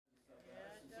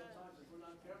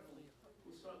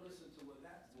listen to what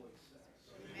that voice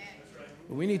says.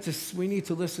 But we need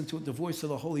to listen to what the voice of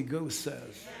the Holy Ghost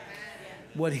says.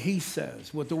 What he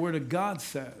says, what the Word of God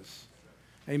says.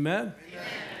 Amen?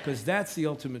 Because that's the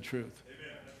ultimate truth.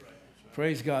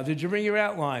 Praise God. Did you bring your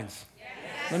outlines? Yes.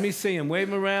 Let me see them. Wave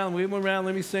them around.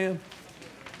 Let me see them.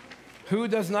 Who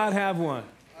does not have one?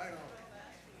 I don't.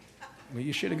 Well,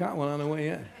 you should have got one on the way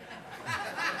in.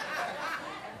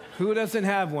 Who doesn't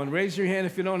have one? Raise your hand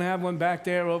if you don't have one back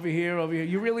there, over here, over here.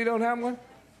 You really don't have one?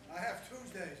 I have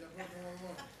Tuesdays. I'm working on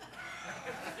one.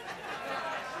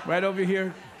 Right over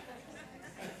here.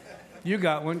 You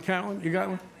got one, Carolyn? You got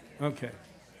one? Okay.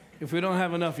 If we don't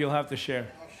have enough, you'll have to share.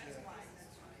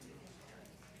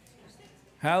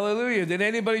 Hallelujah. Did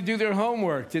anybody do their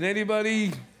homework? Did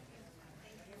anybody?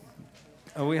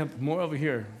 Oh, we have more over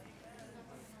here.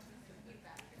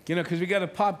 You know, because we got a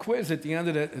pop quiz at the end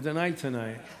of the night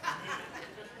tonight.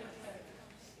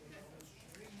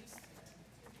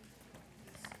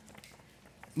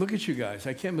 Look at you guys.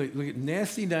 I can't believe, look at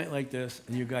nasty night like this,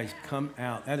 and you guys come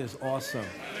out. That is awesome.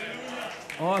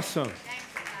 Awesome.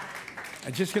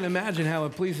 I just can imagine how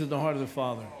it pleases the heart of the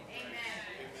Father.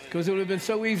 Because it would have been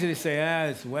so easy to say,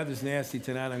 the weather's nasty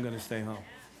tonight, I'm going to stay home.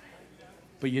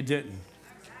 But you didn't.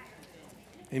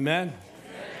 Amen?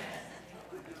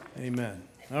 Amen.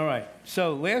 All right.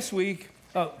 So last week,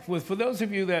 for those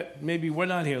of you that maybe were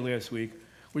not here last week,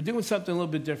 we're doing something a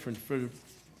little bit different.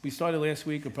 We started last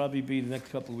week, it'll probably be the next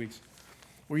couple of weeks.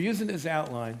 We're using this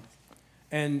outline,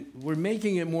 and we're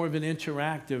making it more of an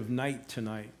interactive night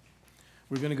tonight.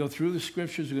 We're going to go through the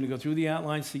scriptures. We're going to go through the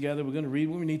outlines together. We're going to read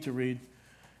what we need to read.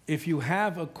 If you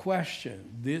have a question,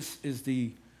 this is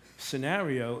the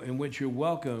scenario in which you're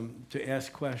welcome to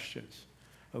ask questions,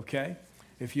 okay?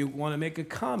 If you want to make a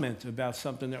comment about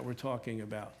something that we're talking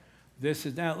about, this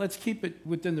is now, let's keep it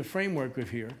within the framework of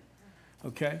here,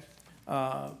 okay?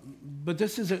 But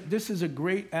this is a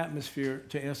great atmosphere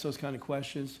to ask those kind of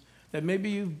questions that maybe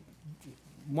you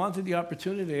wanted the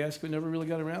opportunity to ask but never really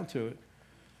got around to it.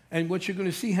 And what you're going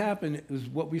to see happen is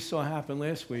what we saw happen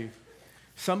last week.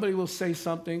 Somebody will say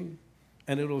something,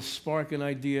 and it'll spark an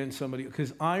idea in somebody,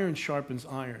 because iron sharpens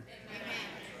iron.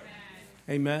 Amen?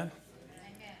 Amen?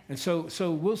 And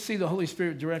so we'll see the Holy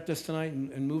Spirit direct us tonight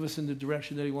and move us in the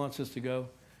direction that he wants us to go.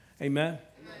 Amen?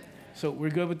 So we're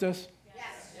good with this? Yes.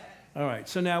 All right.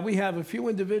 So now we have a few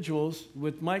individuals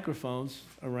with microphones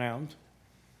around,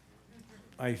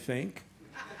 I think.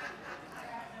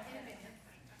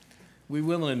 We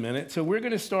will in a minute. So we're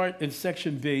going to start in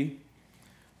section B.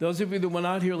 Those of you that were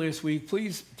not here last week,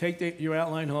 please take your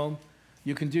outline home.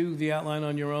 You can do the outline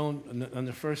on your own on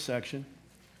the first section.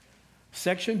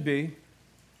 Section B,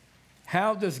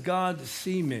 how does God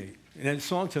see me? And that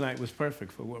song tonight was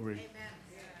perfect for what we're... Amen.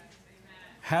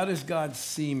 How does God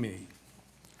see me?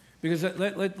 Because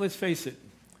let's face it,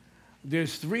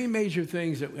 there's three major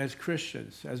things that as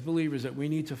Christians, as believers, that we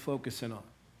need to focus in on.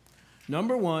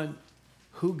 Number one,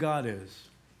 who God is.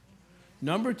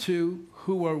 Number two,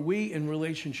 who are we in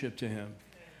relationship to him?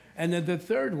 And then the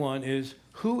third one is,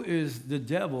 who is the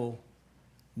devil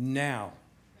now?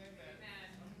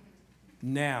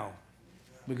 Amen. Now.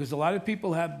 Because a lot of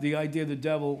people have the idea of the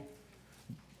devil,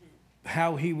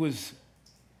 how he was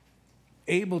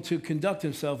able to conduct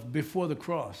himself before the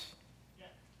cross.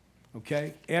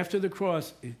 Okay? After the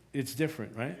cross, it's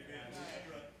different, right?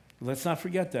 Let's not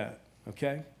forget that,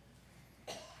 okay?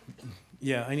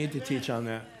 Yeah, I need to teach on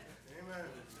that.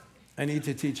 I need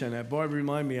to teach on that. Barb,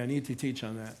 remind me, I need to teach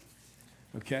on that.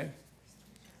 Okay?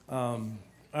 All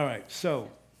right, so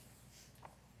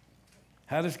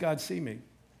how does God see me?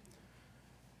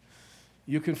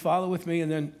 You can follow with me,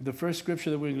 and then the first scripture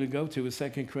that we're going to go to is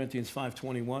 2 Corinthians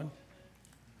 5:21.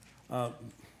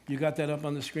 You got that up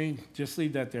on the screen? Just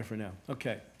leave that there for now.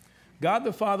 Okay. God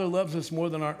the Father loves us more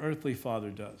than our earthly father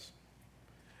does,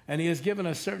 and he has given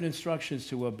us certain instructions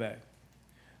to obey.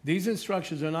 These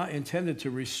instructions are not intended to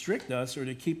restrict us or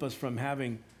to keep us from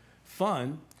having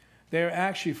fun. They are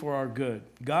actually for our good.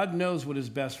 God knows what is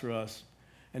best for us,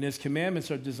 and his commandments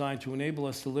are designed to enable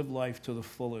us to live life to the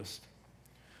fullest.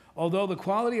 Although the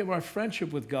quality of our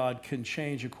friendship with God can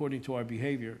change according to our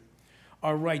behavior,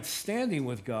 our right standing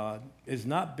with God is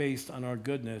not based on our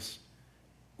goodness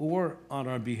or on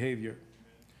our behavior.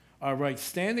 Our right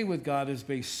standing with God is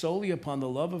based solely upon the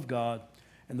love of God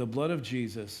and the blood of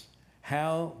Jesus.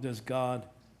 How does God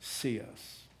see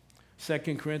us?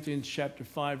 2 Corinthians chapter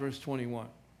 5, verse 21.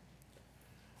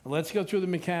 Let's go through the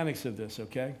mechanics of this,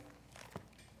 okay?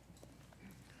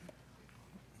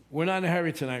 We're not in a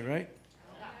hurry tonight, right?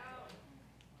 No.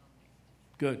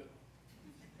 Good.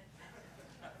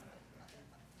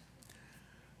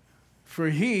 For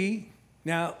he,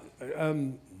 now,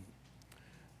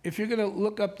 if you're going to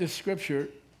look up this scripture,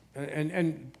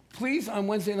 and please on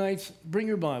Wednesday nights, bring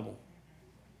your Bible.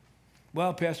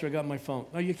 Well, Pastor, I got my phone.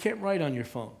 No, you can't write on your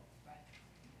phone.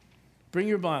 Bring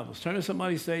your Bibles. Turn to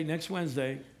somebody and say, next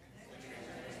Wednesday,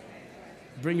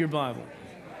 bring your Bible.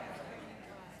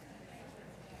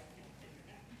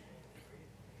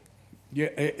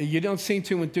 You don't seem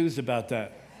too enthused about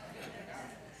that.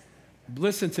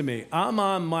 Listen to me. I'm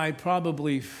on my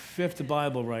probably 5th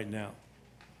Bible right now.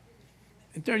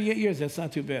 In 38 years, that's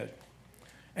not too bad.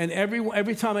 And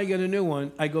every time I get a new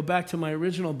one, I go back to my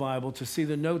original Bible to see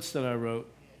the notes that I wrote,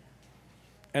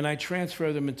 and I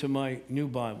transfer them into my new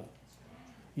Bible.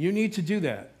 You need to do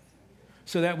that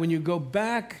so that when you go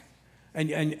back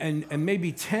and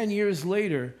maybe 10 years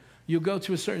later, you go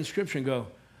to a certain scripture and go,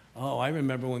 oh, I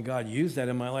remember when God used that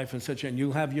in my life and such, and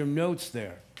you'll have your notes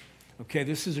there. Okay,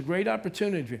 this is a great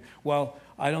opportunity. Well,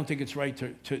 I don't think it's right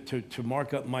to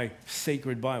mark up my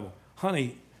sacred Bible.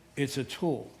 Honey, it's a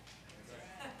tool.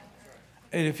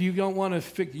 And if you don't want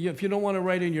to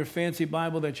write in your fancy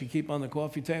Bible that you keep on the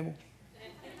coffee table,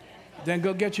 then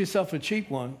go get yourself a cheap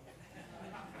one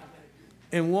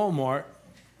in Walmart,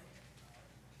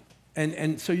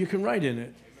 and so you can write in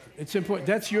it. It's important.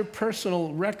 That's your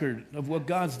personal record of what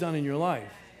God's done in your life.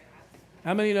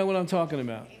 How many know what I'm talking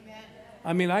about? Amen.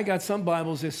 I mean, I got some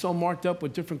Bibles that's so marked up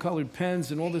with different colored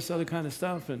pens and all this other kind of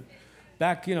stuff. And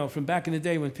back, from back in the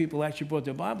day when people actually brought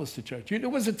their Bibles to church. There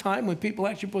was a time when people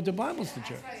actually brought their Bibles to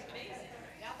church.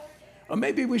 Or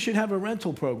maybe we should have a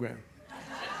rental program.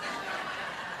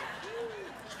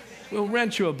 We'll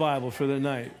rent you a Bible for the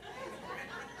night.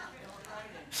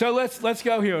 So let's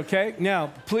go here, okay?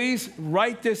 Now, please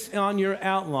write this on your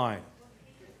outline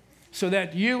so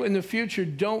that you in the future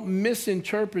don't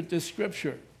misinterpret this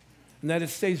scripture and that it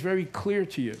stays very clear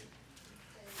to you.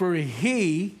 For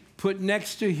he, put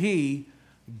next to he,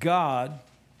 God,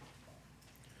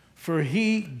 for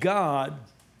he, God,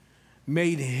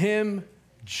 made him,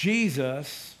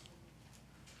 Jesus,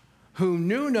 who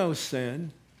knew no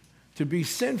sin, to be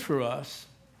sin for us,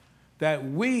 that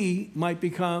we might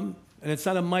become, and it's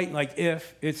not a might like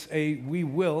if, it's a we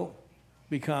will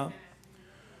become,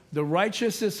 the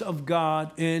righteousness of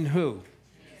God in who?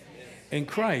 In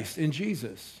Christ, in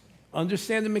Jesus.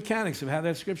 Understand the mechanics of how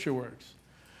that scripture works.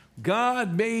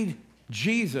 God made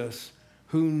Jesus,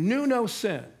 who knew no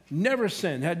sin, never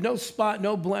sinned, had no spot,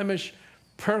 no blemish,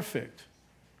 perfect.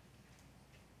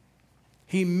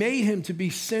 He made him to be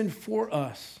sin for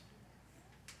us.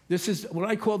 This is what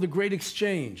I call the great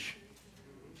exchange.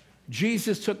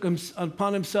 Jesus took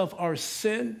upon himself our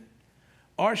sin,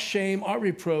 our shame, our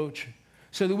reproach,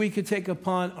 so that we could take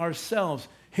upon ourselves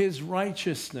his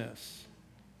righteousness,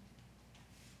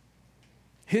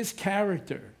 his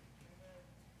character,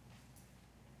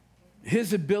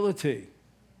 his ability.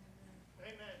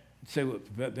 Amen. Say, well,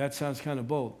 that sounds kind of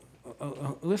bold.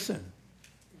 Listen,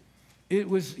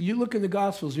 you look in the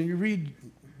Gospels and you read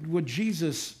what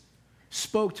Jesus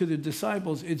spoke to the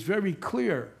disciples, it's very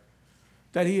clear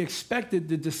that he expected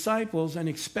the disciples and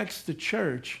expects the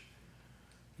church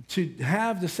to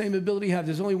have the same ability he had.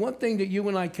 There's only one thing that you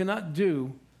and I cannot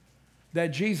do that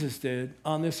Jesus did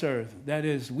on this earth. That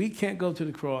is, we can't go to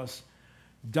the cross,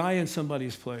 die in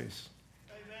somebody's place,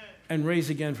 amen, and raise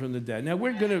again from the dead. Now,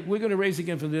 we're gonna raise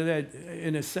again from the dead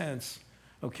in a sense,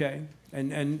 okay?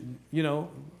 And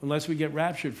unless we get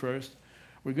raptured first,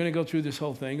 we're going to go through this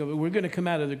whole thing. We're going to come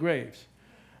out of the graves.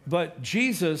 But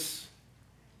Jesus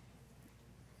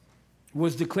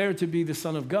was declared to be the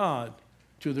Son of God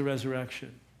through the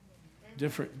resurrection.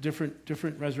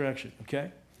 Different resurrection,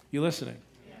 okay? You listening?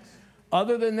 Yes.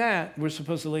 Other than that, we're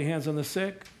supposed to lay hands on the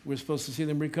sick. We're supposed to see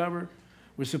them recover.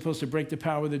 We're supposed to break the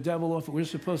power of the devil off. We're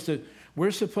supposed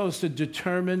to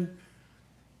determine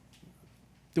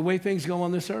the way things go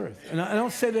on this earth. And I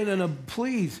don't say that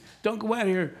please, don't go out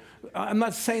here. I'm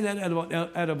not saying that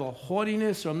out of a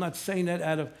haughtiness, or I'm not saying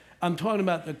that I'm talking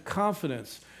about the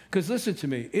confidence. Because listen to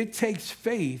me, it takes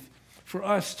faith for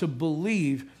us to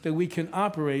believe that we can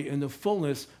operate in the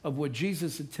fullness of what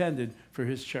Jesus intended for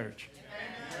his church.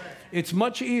 Amen. It's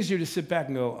much easier to sit back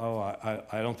and go, oh,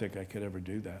 I don't think I could ever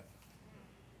do that.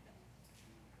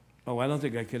 Oh, I don't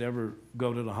think I could ever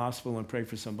go to the hospital and pray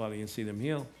for somebody and see them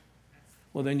heal.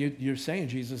 Well, then you're saying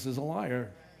Jesus is a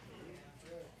liar.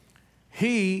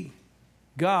 He,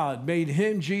 God, made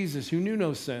him, Jesus, who knew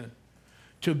no sin,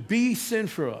 to be sin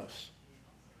for us,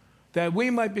 that we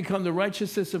might become the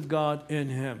righteousness of God in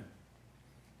him.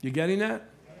 You getting that?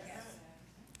 Yes.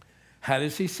 How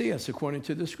does he see us according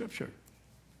to the scripture?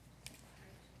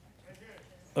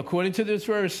 According to this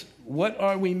verse, what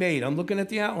are we made? I'm looking at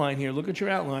the outline here. Look at your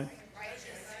outline. Righteous.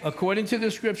 According to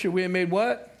the scripture, we are made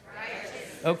what?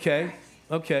 Righteous. Okay.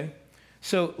 Okay.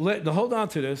 So hold on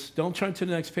to this. Don't turn to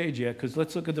the next page yet, because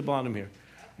let's look at the bottom here.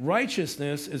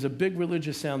 Righteousness is a big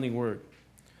religious sounding word,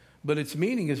 but its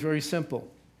meaning is very simple.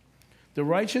 The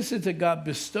righteousness that God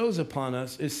bestows upon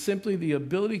us is simply the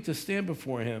ability to stand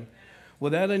before him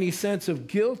without any sense of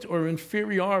guilt or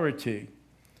inferiority,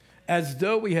 as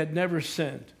though we had never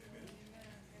sinned.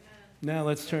 Now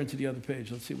let's turn to the other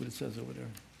page. Let's see what it says over there.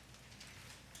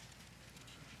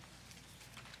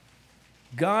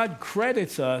 God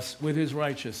credits us with his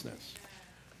righteousness.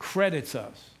 Credits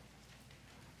us.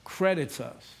 Credits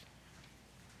us.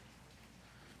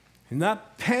 He's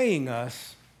not paying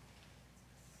us.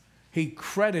 He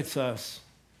credits us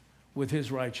with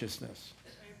his righteousness.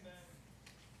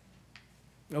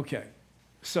 Okay,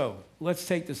 so let's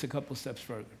take this a couple steps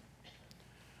further.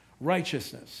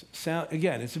 Righteousness.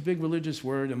 Again, it's a big religious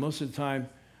word, and most of the time,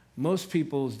 most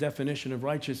people's definition of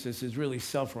righteousness is really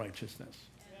self-righteousness.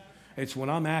 It's when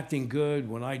I'm acting good,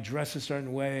 when I dress a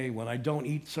certain way, when I don't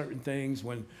eat certain things,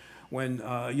 when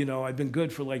I've been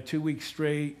good for like 2 weeks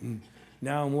straight, and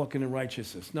now I'm walking in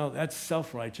righteousness. No, that's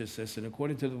self-righteousness, and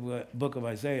according to the book of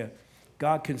Isaiah,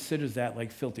 God considers that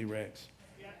like filthy rags.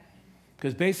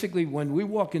 Because basically, when we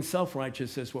walk in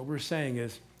self-righteousness, what we're saying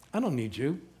is, I don't need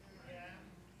you.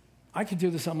 I can do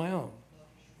this on my own.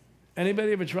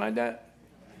 Anybody ever tried that?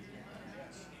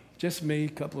 Just me, a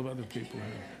couple of other people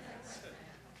here.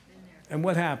 And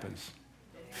what happens?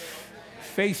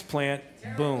 Face plant,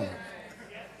 boom.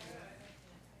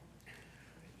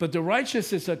 But the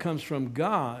righteousness that comes from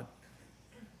God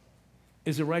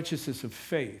is a righteousness of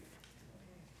faith.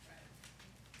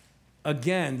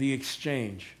 Again, the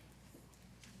exchange.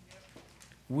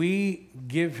 We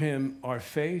give him our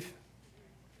faith.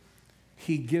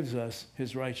 He gives us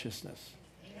his righteousness.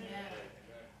 Amen.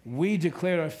 We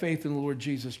declared our faith in the Lord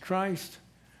Jesus Christ.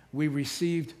 We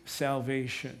received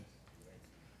salvation.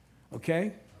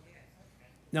 Okay?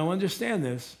 Now understand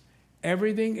this.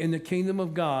 Everything in the kingdom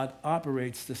of God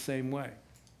operates the same way.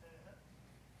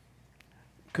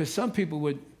 Because some people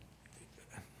would,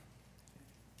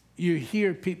 you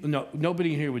hear people, no,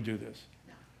 nobody in here would do this.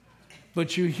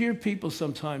 But you hear people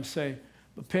sometimes say,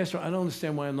 but Pastor, I don't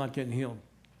understand why I'm not getting healed.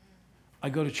 I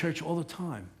go to church all the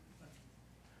time.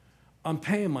 I'm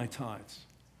paying my tithes.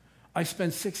 I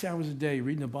spend 6 hours a day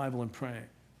reading the Bible and praying.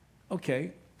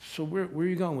 Okay, so where are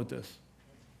you going with this?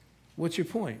 What's your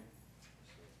point?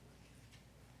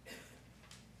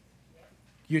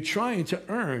 You're trying to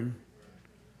earn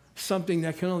something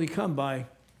that can only come by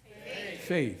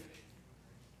faith.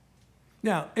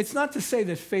 Now, it's not to say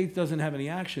that faith doesn't have any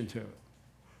action to it.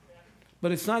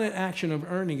 But it's not an action of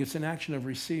earning, it's an action of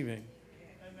receiving.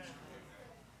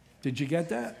 Did you get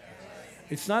that?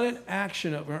 It's not an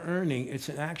action of earning, it's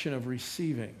an action of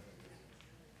receiving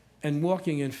and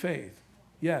walking in faith.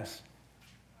 Yes?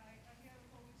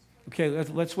 Okay,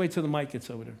 let's wait till the mic gets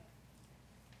over there.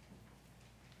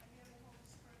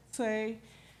 Say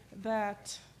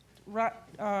that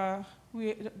the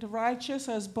righteous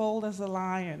are as bold as a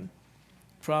lion.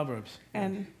 Proverbs.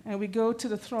 And we go to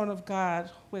the throne of God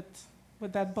with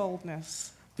that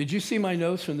boldness. Did you see my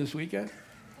notes from this weekend?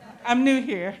 I'm new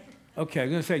here. Okay, I'm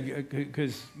going to say,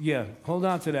 because, yeah, hold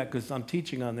on to that, because I'm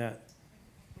teaching on that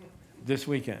this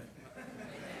weekend.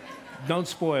 Don't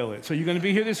spoil it. So you're going to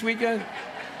be here this weekend?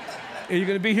 Are you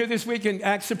going to be here this weekend?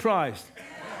 Act surprised.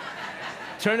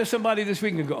 Turn to somebody this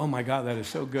week and go, oh my God, that is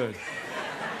so good.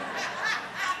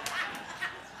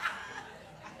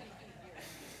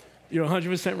 You're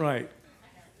 100% right.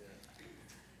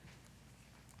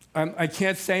 I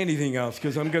can't say anything else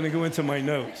because I'm going to go into my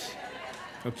notes.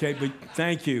 Okay, but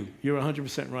thank you. You're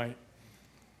 100% right.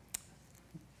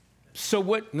 So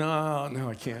what? No,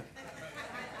 I can't.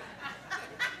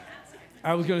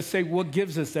 I was going to say, what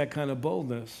gives us that kind of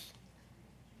boldness?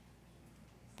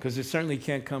 Because it certainly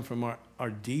can't come from our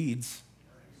deeds,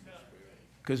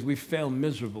 because we fail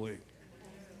miserably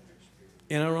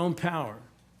in our own power.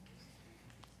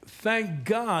 Thank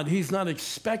God he's not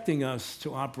expecting us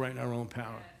to operate in our own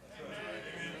power.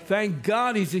 Thank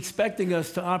God he's expecting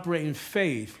us to operate in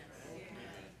faith,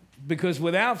 because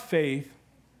without faith,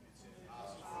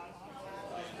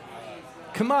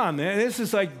 come on, man, this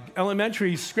is like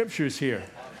elementary scriptures here.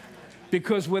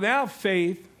 Because without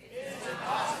faith,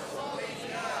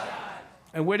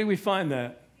 and where do we find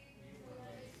that?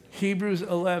 Hebrews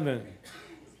 11.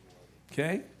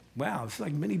 Okay? Wow, it's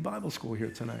like mini Bible school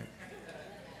here tonight.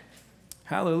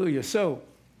 Hallelujah. So,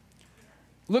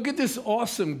 look at this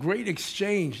awesome, great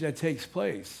exchange that takes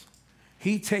place.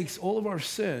 He takes all of our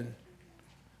sin.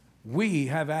 We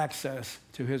have access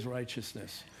to his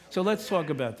righteousness. So let's talk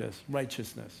about this,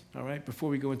 righteousness, all right, before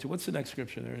we go into, what's the next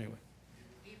scripture there anyway?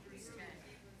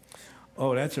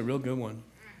 Oh, that's a real good one.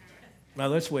 Now,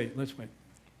 let's wait.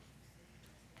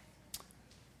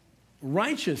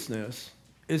 Righteousness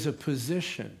is a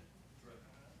position.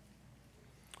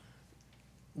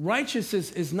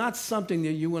 Righteousness is not something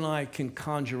that you and I can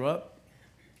conjure up,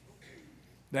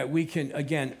 that we can,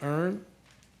 again, earn,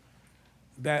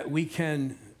 that we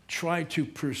can try to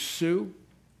pursue.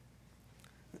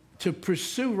 To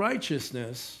pursue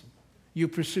righteousness, you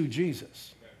pursue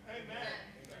Jesus. Amen.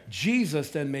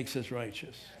 Jesus then makes us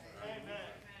righteous. Amen.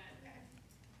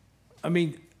 I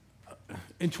mean,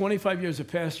 in 25 years of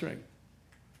pastoring,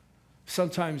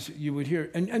 sometimes you would hear,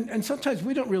 and sometimes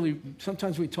we don't really,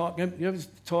 sometimes we talk, you ever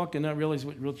talk and not realize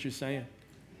what you're saying?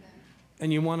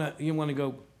 And you want to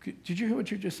go, did you hear what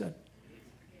you just said?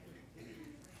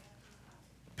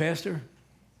 Pastor,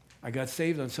 I got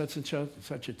saved on such and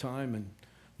such a time, and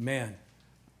man,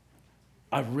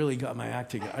 I've really got my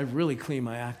act together. I've really cleaned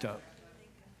my act up.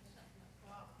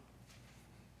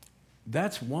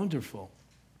 That's wonderful.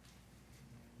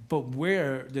 But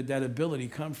where did that ability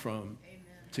come from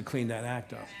to clean that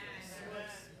act up?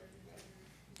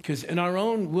 Because in our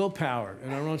own willpower,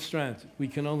 in our own strength, we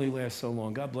can only last so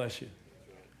long. God bless you.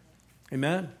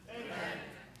 Amen? Amen.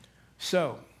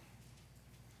 So,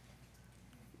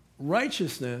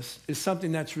 righteousness is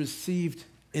something that's received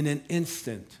in an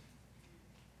instant.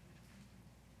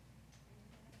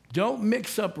 Don't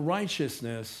mix up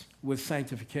righteousness with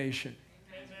sanctification,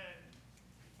 amen,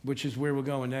 which is where we're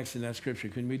going next in that scripture.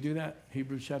 Can we do that?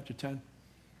 Hebrews chapter 10.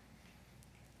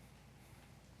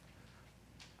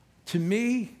 To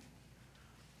me,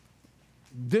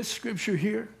 this scripture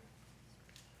here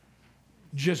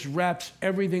just wraps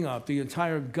everything up. The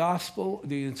entire gospel,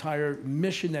 the entire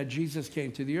mission that Jesus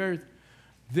came to the earth,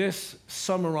 this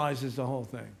summarizes the whole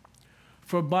thing.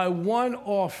 For by one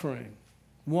offering,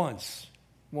 once,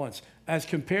 as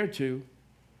compared to,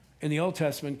 in the Old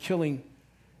Testament, killing,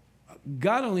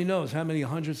 God only knows how many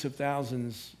hundreds of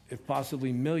thousands, if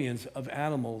possibly millions, of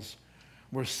animals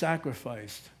were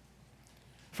sacrificed.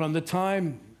 From the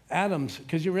time Adam's,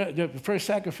 because the first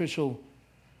sacrificial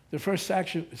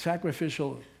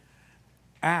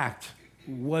act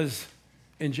was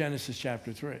in Genesis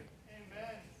chapter 3. Amen.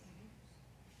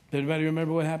 Did anybody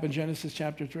remember what happened in Genesis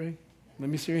chapter 3? Let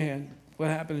me see your hand. What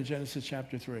happened in Genesis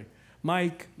chapter 3?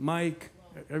 Mike,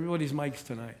 everybody's mics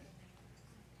tonight.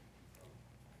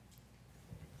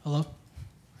 Hello?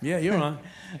 Yeah, you're on.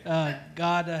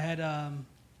 God had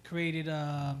created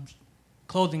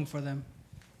clothing for them.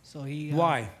 So he.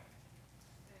 Why?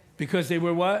 Because they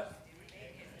were what?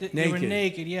 They were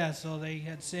naked, yeah. So they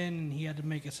had sinned, and he had to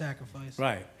make a sacrifice.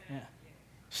 Right. Yeah.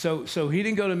 So he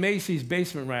didn't go to Macy's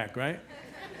basement rack, right?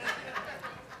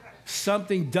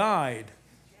 Something died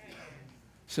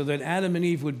so that Adam and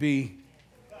Eve would be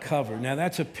covered. Now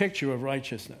that's a picture of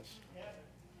righteousness.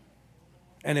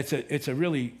 And it's a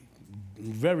really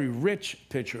very rich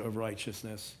picture of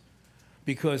righteousness,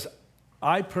 because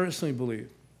I personally believe,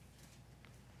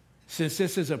 since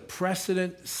this is a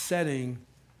precedent-setting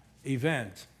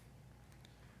event,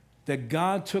 that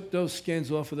God took those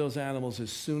skins off of those animals as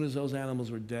soon as those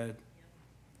animals were dead,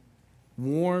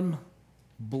 warm,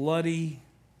 bloody,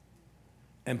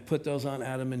 and put those on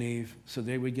Adam and Eve so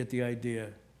they would get the idea.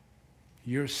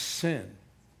 Your sin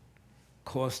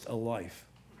cost a life.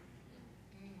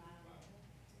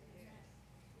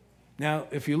 Now,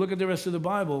 if you look at the rest of the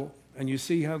Bible and you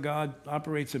see how God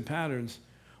operates in patterns,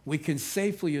 we can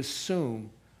safely assume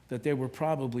that they were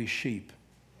probably sheep.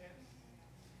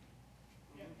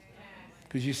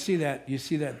 Because you see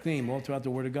that theme all throughout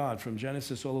the Word of God, from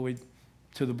Genesis all the way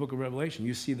to the book of Revelation.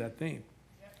 You see that theme.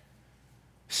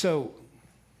 So,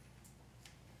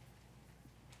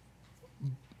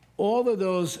 all of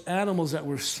those animals that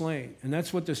were slain, and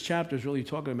that's what this chapter is really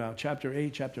talking about, chapter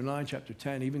 8, chapter 9, chapter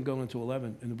 10, even going into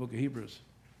 11 in the book of Hebrews,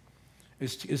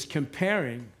 is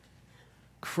comparing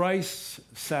Christ's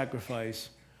sacrifice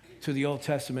to the Old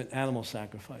Testament animal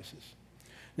sacrifices.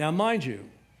 Now, mind you,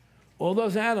 all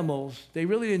those animals, they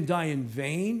really didn't die in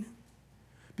vain,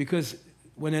 because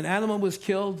when an animal was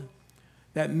killed,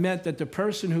 that meant that the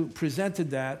person who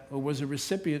presented that or was a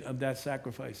recipient of that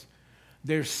sacrifice,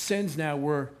 their sins now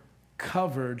were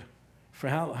covered for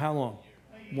how long?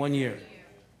 1 year.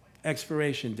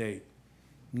 Expiration date.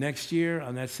 Next year,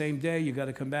 on that same day, you got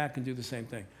to come back and do the same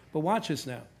thing. But watch this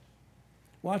now.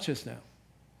 Watch this now.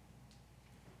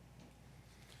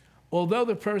 Although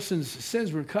the person's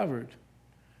sins were covered,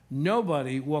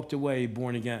 nobody walked away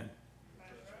born again.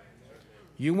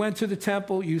 You went to the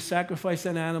temple, you sacrificed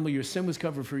an animal, your sin was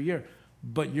covered for a year,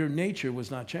 but your nature was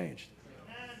not changed.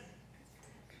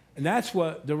 And that's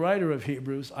what the writer of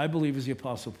Hebrews, I believe, is the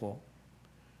Apostle Paul.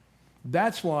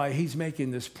 That's why he's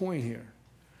making this point here.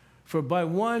 For by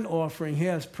one offering he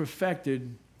has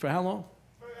perfected, for how long?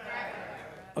 Forever.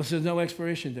 Oh, so there's no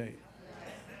expiration date.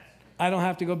 I don't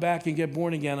have to go back and get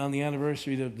born again on the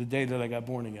anniversary of the day that I got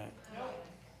born again.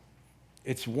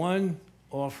 It's one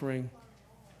offering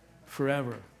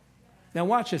forever. Now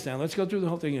watch this now. Let's go through the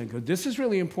whole thing again, because this is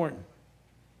really important.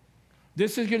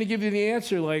 This is going to give you the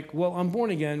answer like, well, I'm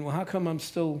born again. Well, how come I'm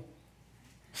still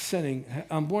sinning?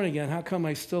 I'm born again. How come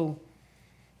I still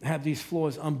have these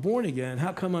flaws? I'm born again.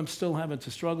 How come I'm still having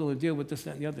to struggle and deal with this,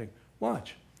 that, and the other thing?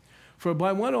 Watch. For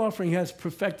by one offering he has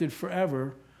perfected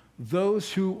forever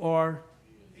those who are,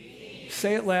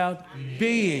 say it loud,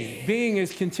 being. Being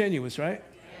is continuous, right?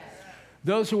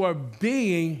 Those who are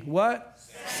being what?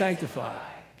 Sanctified.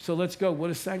 So let's go. What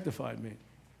does sanctified mean?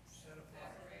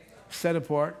 Set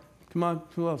apart. Come on,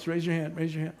 who else? Raise your hand.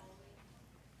 Raise your hand.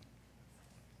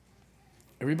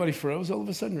 Everybody froze all of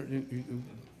a sudden?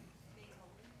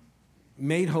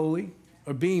 Made holy,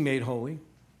 or being made holy.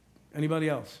 Anybody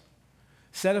else?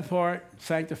 Set apart,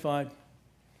 sanctified.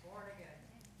 Born again.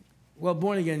 Well,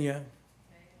 born again, yeah.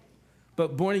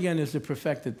 But born again is the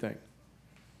perfected thing.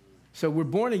 So we're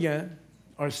born again.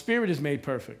 Our spirit is made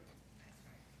perfect.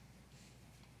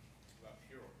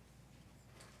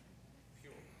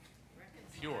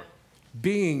 Pure.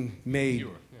 Being made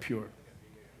pure.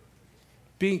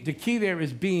 The key there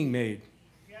is being made.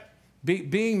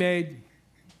 Being made.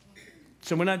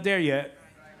 So we're not there yet.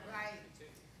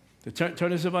 Right. Turn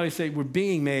to somebody and say, we're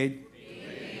being made.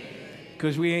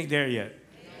 Because we ain't there yet.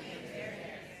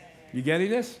 You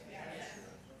getting this?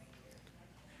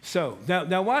 So,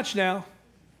 now watch now.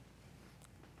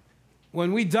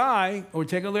 When we die, or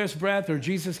take our last breath, or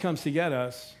Jesus comes to get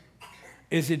us,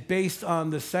 is it based on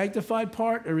the sanctified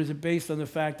part, or is it based on the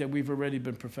fact that we've already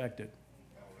been perfected?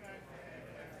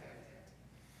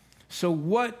 So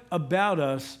what about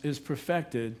us is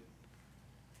perfected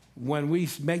when we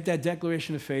make that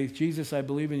declaration of faith? Jesus, I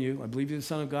believe in you. I believe you're the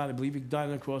Son of God. I believe you died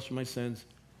on the cross for my sins.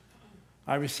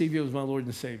 I receive you as my Lord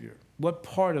and Savior. What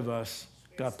part of us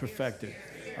got perfected?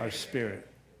 Our spirit.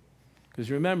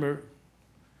 Because remember,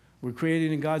 we're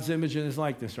created in God's image and his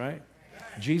likeness, right?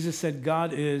 Jesus said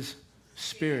God is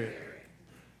spirit.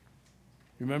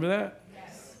 Remember that?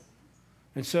 Yes.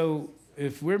 And so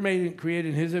if we're created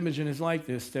in his image and his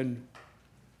likeness, then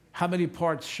how many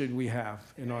parts should we have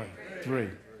in our three?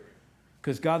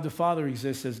 Because God the Father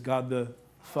exists as God the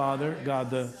Father, God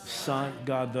the Son,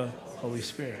 God the Holy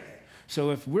Spirit.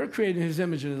 So if we're created in his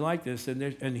image and his likeness,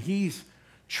 and he's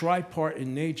tripart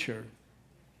in nature,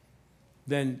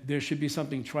 then there should be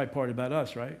something tripart about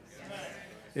us, right?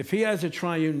 If he has a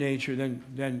triune nature,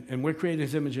 then and we're created in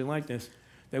his image and likeness,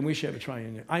 then we should have a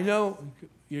triune nature. I know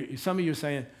some of you are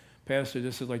saying, Pastor,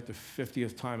 this is like the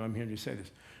 50th time I'm hearing you say this.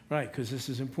 Right, because this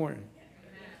is important.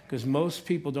 Because most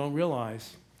people don't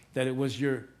realize that it was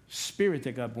your spirit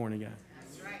that got born again.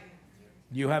 That's right.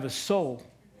 You have a soul,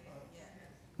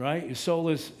 right? Your soul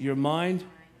is your mind,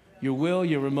 your will,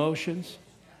 your emotions,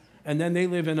 and then they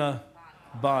live in a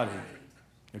body,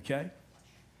 okay?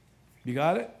 You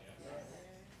got it?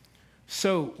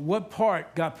 So what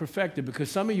part got perfected? Because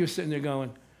some of you are sitting there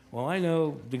going, well, I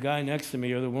know the guy next to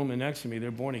me or the woman next to me, they're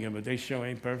born again, but they sure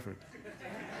ain't perfect.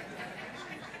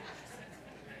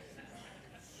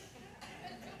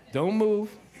 Don't move.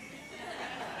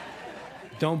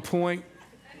 Don't point.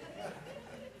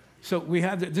 So we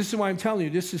have this is why I'm telling you,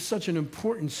 this is such an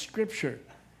important scripture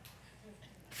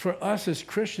for us as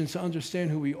Christians to understand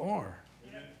who we are.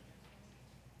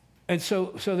 And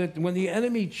so that when the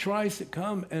enemy tries to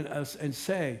come and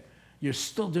say, you're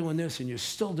still doing this and you're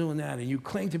still doing that, and you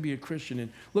claim to be a Christian,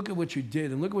 and look at what you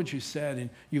did, and look at what you said, and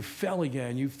you fell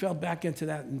again, you fell back into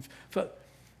that.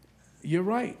 You're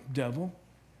right, devil.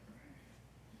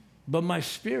 But my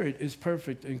spirit is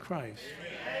perfect in Christ.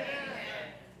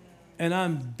 And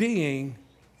I'm being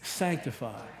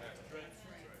sanctified.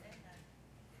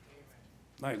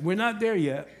 Like, we're not there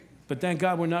yet, but thank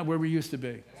God we're not where we used to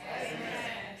be.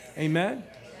 Amen?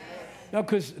 No,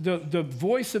 because the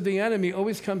voice of the enemy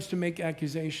always comes to make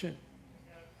accusation.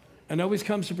 And always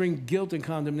comes to bring guilt and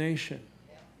condemnation.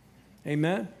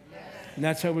 Amen? And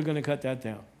that's how we're going to cut that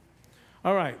down.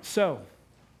 All right, so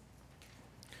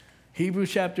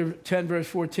Hebrews chapter 10, verse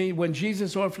 14. When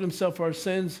Jesus offered himself for our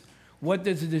sins, what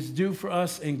does this do for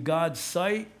us in God's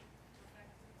sight?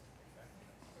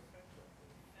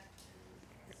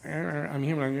 I'm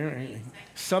hearing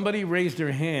somebody raised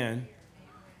their hand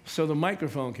so the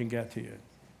microphone can get to you.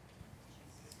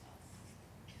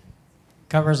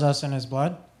 Covers us in his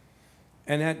blood.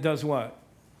 And that does what?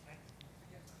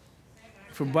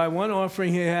 For by one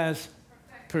offering he has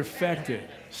perfected.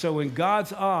 So in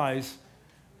God's eyes,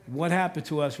 what happened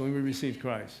to us when we received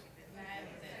Christ?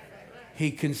 He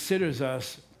considers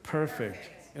us perfect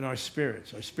in our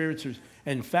spirits. Our spirits are,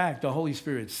 in fact, the Holy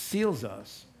Spirit seals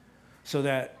us so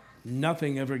that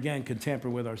nothing ever again can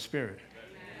tamper with our spirit.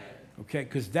 Okay?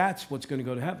 Because that's what's going to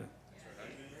go to heaven.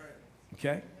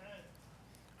 Okay?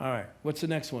 All right. What's the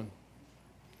next one?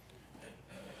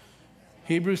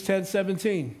 Hebrews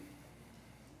 10:17.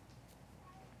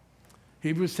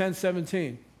 Hebrews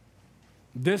 10:17.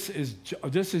 This is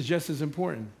just as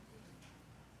important.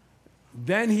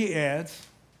 Then he adds,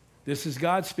 this is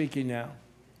God speaking now,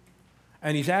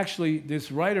 and he's actually,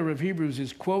 this writer of Hebrews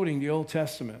is quoting the Old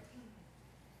Testament.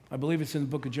 I believe it's in the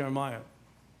book of Jeremiah.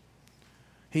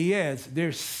 He adds,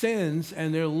 their sins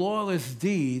and their lawless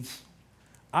deeds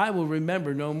I will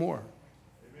remember no more.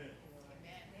 Amen.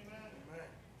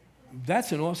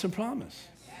 That's an awesome promise.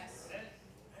 Yes.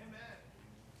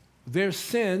 Their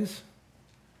sins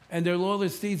and their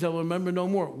lawless deeds I will remember no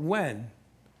more. When?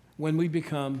 When we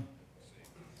become,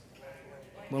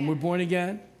 when we're born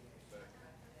again,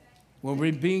 when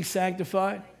we're being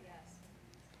sanctified,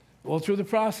 all through the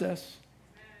process.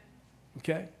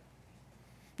 Okay?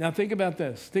 Now think about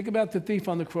this. Think about the thief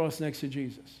on the cross next to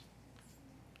Jesus.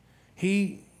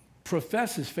 He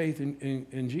professes faith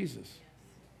in Jesus.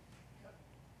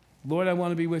 Lord, I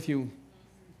want to be with you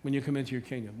when you come into your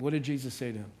kingdom. What did Jesus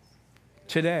say to him?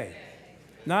 Today.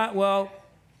 Not, well,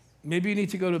 maybe you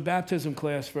need to go to baptism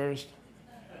class first.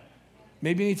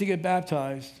 Maybe you need to get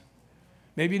baptized.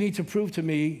 Maybe you need to prove to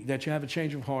me that you have a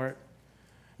change of heart.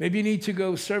 Maybe you need to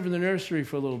go serve in the nursery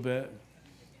for a little bit.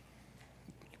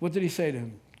 What did he say to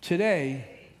him? Today,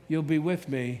 you'll be with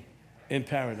me in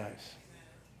paradise.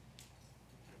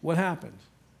 What happened?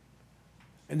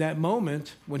 In that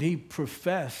moment, when he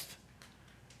professed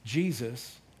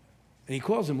Jesus, and he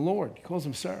calls him Lord, he calls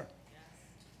him Sir.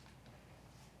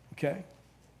 Okay?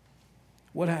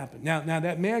 What happened? Now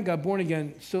that man got born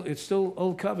again, it's still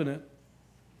old covenant,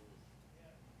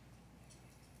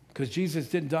 because Jesus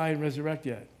didn't die and resurrect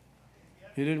yet.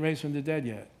 He didn't raise from the dead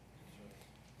yet.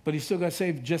 But he still got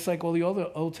saved just like all the other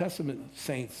Old Testament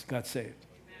saints got saved.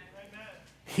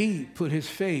 He put his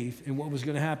faith in what was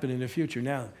going to happen in the future.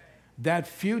 Now, that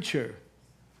future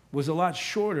was a lot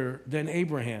shorter than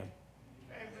Abraham.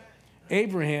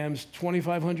 Abraham's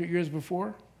 2,500 years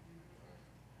before.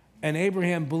 And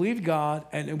Abraham believed God,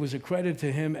 and it was accredited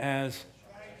to him as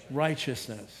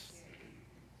righteousness.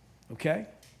 Okay?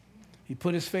 He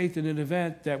put his faith in an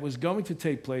event that was going to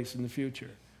take place in the future.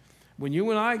 When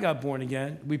you and I got born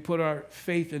again, we put our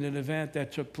faith in an event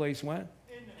that took place when?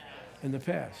 In the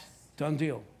past. Done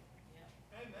deal.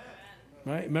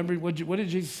 Right? Remember, what did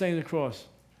Jesus say on the cross?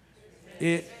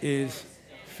 It is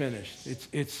finished.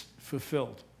 It's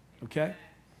fulfilled. Okay?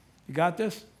 You got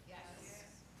this?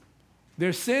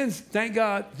 Their sins, thank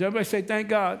God. Does everybody say thank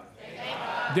God? Thank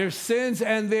God. Their sins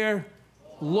and their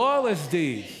lawless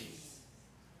deeds,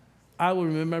 I will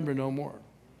remember no more.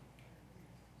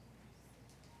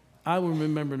 I will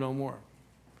remember no more.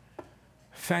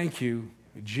 Thank you,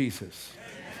 Jesus.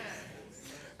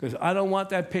 Because I don't want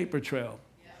that paper trail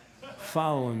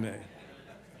following me.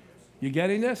 You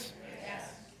getting this? Yes.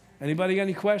 Anybody got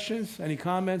any questions, any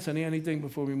comments, anything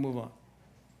before we move on?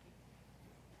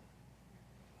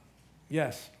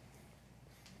 Yes.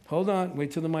 Hold on.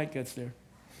 Wait till the mic gets there.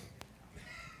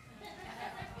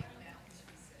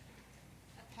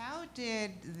 How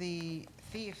did the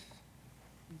thief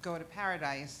go to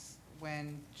paradise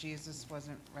when Jesus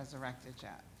wasn't resurrected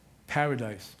yet?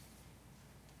 Paradise.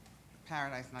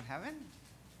 Paradise, not heaven?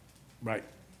 Right.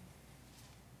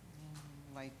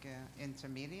 Like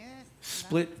intermediate?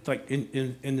 Split, like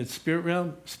in the spirit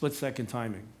realm, split-second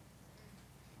timing.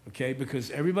 Okay?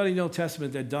 Because everybody in the Old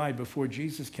Testament that died before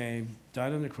Jesus came,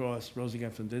 died on the cross, rose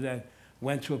again from the dead,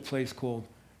 went to a place called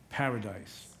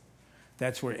paradise.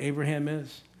 That's where Abraham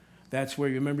is. That's where,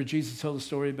 you remember Jesus told the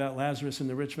story about Lazarus and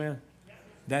the rich man?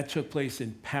 That took place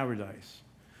in paradise.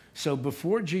 So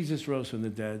before Jesus rose from the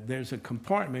dead, there's a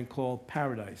compartment called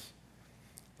paradise.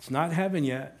 It's not heaven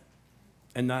yet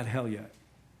and not hell yet.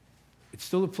 It's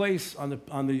still a place on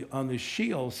the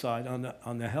Sheol side,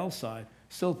 on the hell side,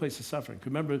 still a place of suffering.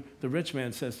 Remember, the rich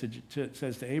man says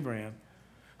to Abraham,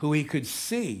 who he could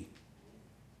see,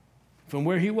 from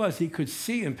where he was, he could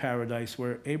see in paradise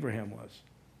where Abraham was.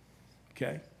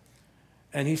 Okay?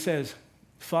 And he says,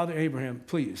 Father Abraham,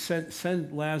 please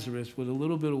send Lazarus with a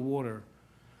little bit of water,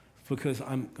 because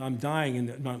I'm dying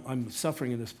and I'm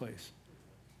suffering in this place.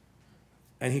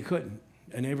 And he couldn't.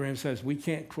 And Abraham says, we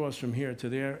can't cross from here to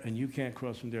there, and you can't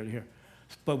cross from there to here.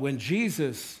 But when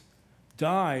Jesus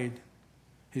died,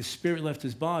 his spirit left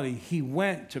his body, he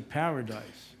went to paradise.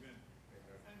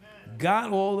 Amen.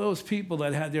 Got all those people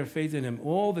that had their faith in him,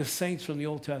 all the saints from the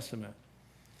Old Testament,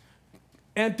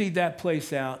 emptied that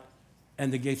place out,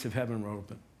 and the gates of heaven were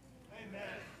open. Amen.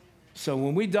 So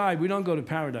when we die, we don't go to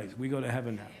paradise. We go to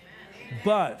heaven now.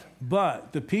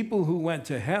 But the people who went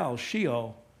to hell,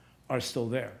 Sheol, are still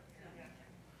there.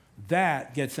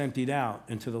 That gets emptied out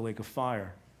into the lake of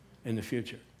fire in the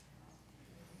future.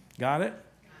 Got it?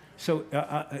 So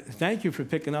thank you for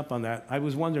picking up on that. I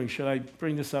was wondering, should I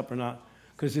bring this up or not?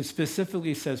 Because it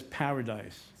specifically says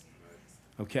paradise.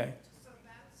 Okay? So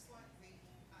that's what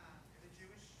the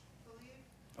Jewish believe?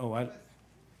 Oh, Because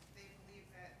they believe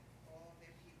that all of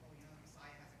their people, the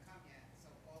Messiah hasn't come yet, so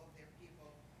all of their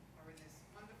people are in this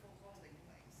wonderful holding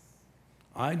place.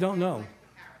 I don't know. Like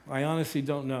the paradise. I honestly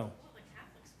don't know. Well, the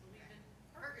Catholics believe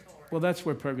in purgatory. Well, that's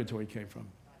where purgatory came from.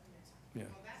 Yeah.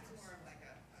 Well, that's more of like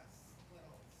a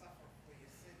little suffer for your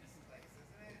sins place,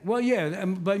 isn't it? Well, yeah,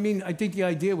 but I mean, I think the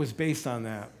idea was based on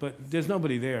that, but there's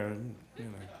nobody there. You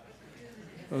know.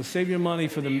 Well, save your money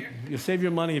you save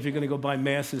your money if you're going to go buy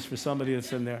masses for somebody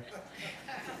that's in there.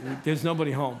 There's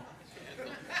nobody home.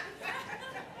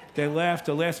 They laughed.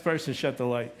 The last person shut the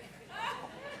light.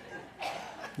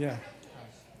 Yeah.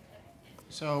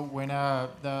 So when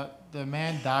the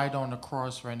man died on the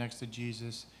cross right next to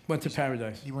Jesus, Went to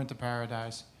paradise. he went to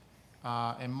paradise.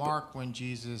 And Mark, when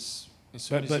Jesus, as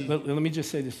soon But as he, let me just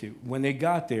say this to you. When they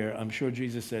got there, I'm sure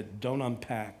Jesus said, don't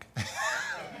unpack.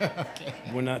 okay,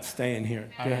 We're not staying here.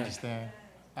 Go I ahead. understand.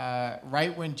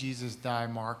 Right when Jesus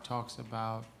died, Mark talks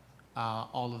about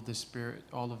all of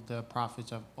the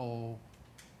prophets of old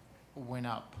went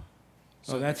up.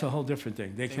 So that's a whole different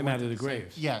thing. They came went out of to the same-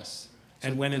 graves. Yes.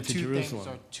 And went the into two Jerusalem.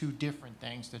 Things are two different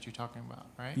things that you're talking about,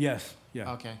 right? Yes,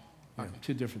 yeah. Okay. Yeah, Okay.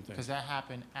 two different Because things. that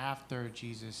happened after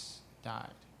Jesus died.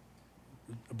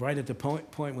 Right at the point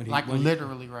when he... Like when he-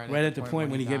 literally right at the point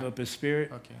when he gave died. up his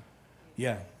spirit. Okay.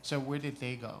 Yeah. So where did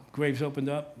they go? Graves opened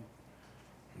up.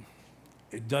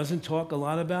 It doesn't talk a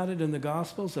lot about it in the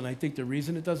Gospels, and I think the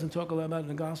reason it doesn't talk a lot about it in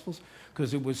the Gospels,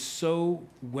 because it was so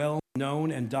well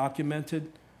known and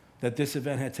documented that this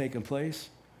event had taken place,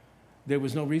 there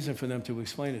was no reason for them to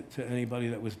explain it to anybody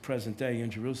that was present day in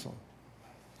Jerusalem.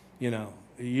 You know,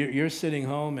 you're sitting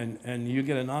home and you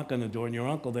get a knock on the door, and your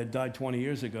uncle that died 20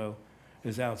 years ago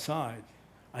is outside.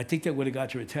 I think that would have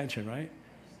got your attention, right?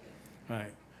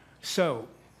 Right. So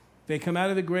they come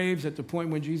out of the graves at the point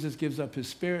when Jesus gives up his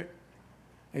spirit.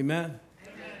 Amen?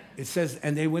 Amen. It says,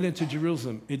 and they went into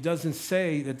Jerusalem. It doesn't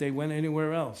say that they went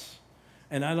anywhere else.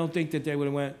 And I don't think that they would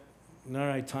have went, all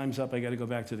right, time's up, I got to go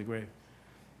back to the grave.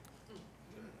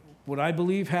 What I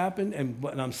believe happened, and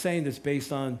what I'm saying this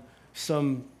based on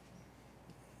some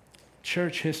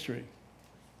church history.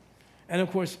 And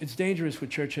of course, it's dangerous with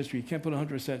church history. You can't put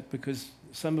 100% because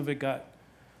some of it got,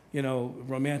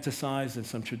 romanticized and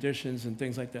some traditions and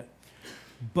things like that.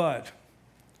 But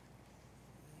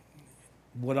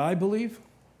what I believe,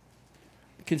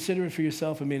 consider it for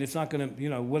yourself. I mean, it's not going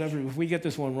to, whatever. If we get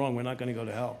this one wrong, we're not going to go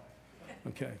to hell.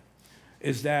 Okay.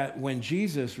 Is that when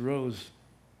Jesus rose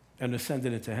and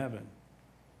ascended into heaven,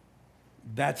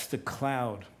 that's the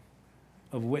cloud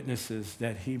of witnesses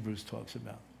that Hebrews talks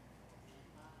about.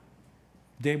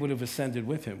 They would have ascended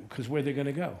with him, because where are they going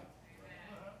to go?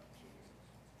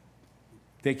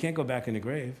 They can't go back in the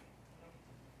grave.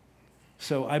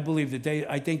 So I believe that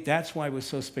I think that's why it was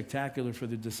so spectacular for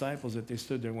the disciples that they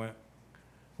stood there and went,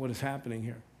 what is happening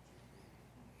here?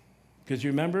 Because you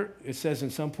remember, it says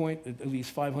in some point, at least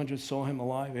 500 saw him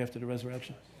alive after the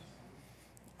resurrection.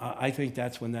 I think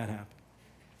that's when that happened.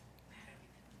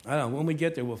 I don't know. When we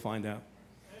get there, we'll find out.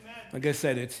 Amen. Like I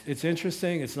said, it's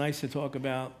interesting. It's nice to talk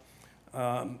about.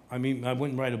 I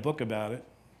wouldn't write a book about it,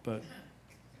 but...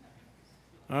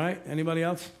 All right, anybody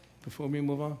else before we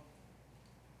move on?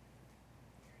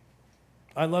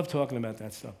 I love talking about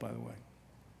that stuff, by the way,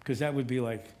 because that would be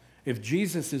like, if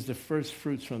Jesus is the first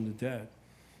fruits from the dead,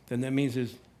 then that means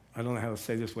I don't know how to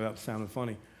say this without sounding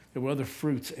funny, there were other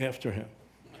fruits after him.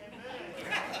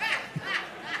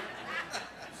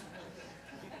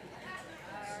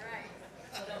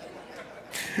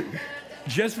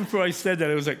 Just before I said that,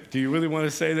 I was like, do you really want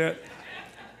to say that?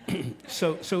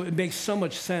 So it makes so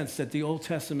much sense that the Old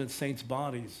Testament saints'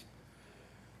 bodies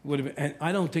would have, and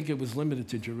I don't think it was limited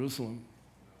to Jerusalem.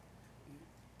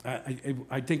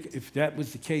 I think if that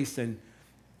was the case, then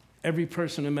every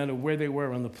person, no matter where they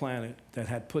were on the planet, that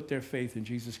had put their faith in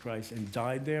Jesus Christ and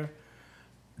died there,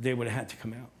 they would have had to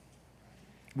come out.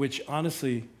 Which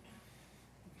honestly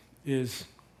is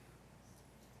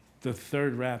the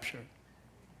third rapture.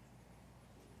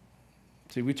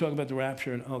 See, we talk about the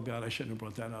rapture, and oh God, I shouldn't have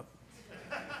brought that up.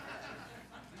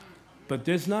 But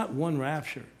there's not one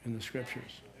rapture in the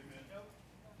scriptures.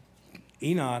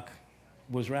 Enoch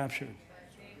was raptured.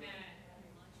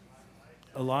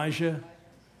 Elijah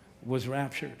was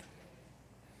raptured.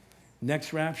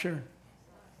 Next rapture,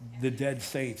 the dead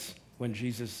saints when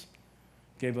Jesus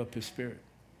gave up his spirit.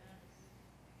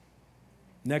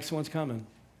 Next one's coming.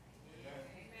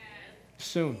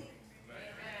 Soon.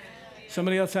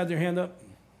 Somebody else had their hand up?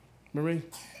 Marie?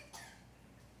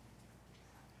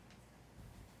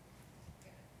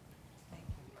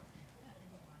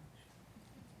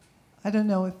 I don't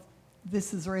know if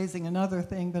this is raising another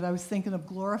thing, but I was thinking of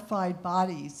glorified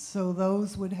bodies. So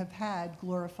those would have had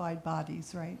glorified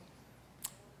bodies, right?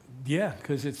 Yeah,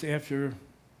 because it's after,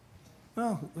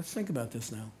 well, let's think about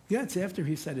this now. Yeah, it's after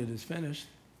he said it is finished.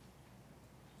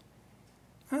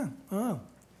 Oh.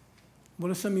 What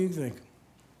do some of you think?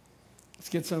 Let's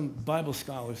get some Bible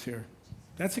scholars here.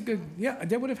 That's a good, yeah,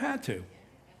 they would have had to.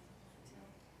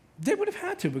 They would have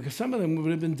had to, because some of them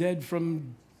would have been dead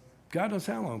from God knows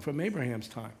how long, from Abraham's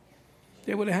time.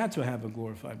 They would have had to have a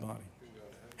glorified body.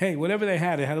 Hey, whatever they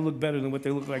had, it had to look better than what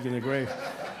they looked like in the grave.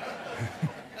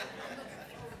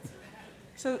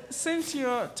 So since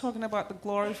you're talking about the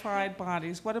glorified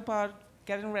bodies, what about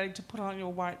getting ready to put on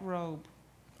your white robe?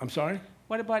 I'm sorry?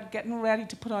 What about getting ready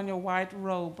to put on your white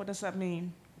robe? What does that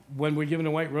mean? When we're given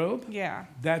a white robe, Yeah.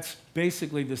 that's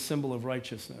basically the symbol of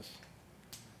righteousness,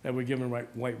 that we're given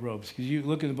white robes. Because you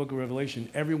look in the book of Revelation,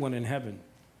 everyone in heaven,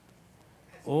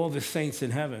 all the saints in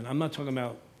heaven, I'm not talking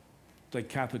about like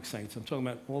Catholic saints, I'm talking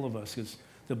about all of us, because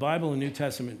the Bible and New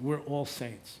Testament, we're all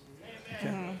saints. Okay?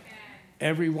 Mm-hmm.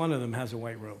 Every one of them has a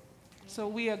white robe. So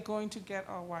we are going to get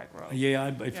our white robe.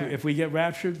 Yeah, if we get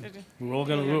raptured, Okay. we're all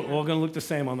gonna look the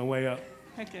same on the way up.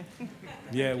 Okay.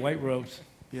 Yeah, white robes.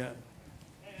 Yeah.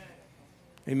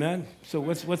 Amen. So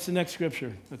what's the next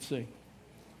scripture? Let's see.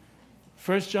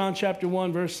 1 John chapter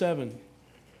 1, verse 7.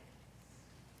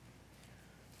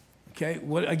 Okay,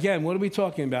 what are we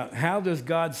talking about? How does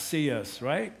God see us,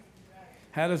 right?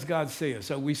 How does God see us?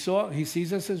 So he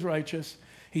sees us as righteous.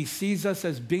 He sees us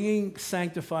as being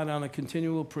sanctified on a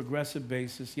continual, progressive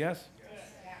basis, yes?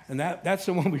 And that's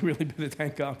the one we really better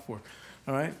thank God for,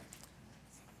 all right?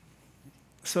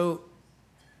 So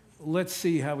let's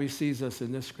see how he sees us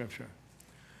in this scripture.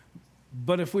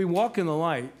 But if we walk in the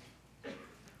light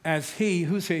as he,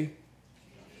 who's he?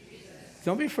 Jesus.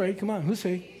 Don't be afraid, come on, who's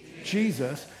he?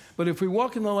 Jesus. But if we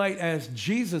walk in the light as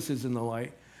Jesus is in the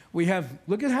light, we have,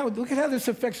 look at how this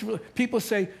affects, people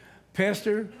say,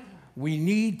 Pastor, we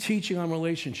need teaching on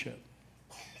relationship.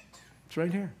 It's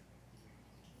right here.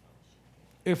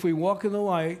 If we walk in the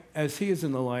light as he is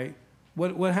in the light,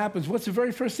 what happens? What's the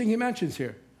very first thing he mentions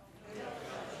here?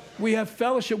 We have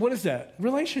fellowship. What is that?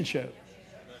 Relationship.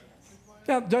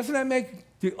 Now, doesn't that make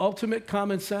the ultimate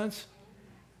common sense?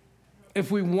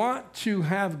 If we want to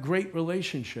have great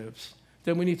relationships,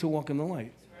 then we need to walk in the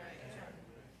light.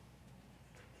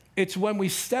 It's when we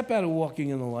step out of walking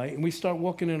in the light and we start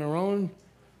walking in our own,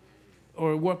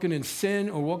 or walking in sin,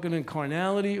 or walking in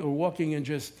carnality, or walking in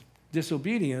just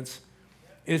disobedience,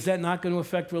 is that not going to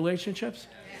affect relationships?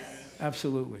 Yes.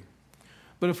 Absolutely.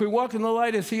 But if we walk in the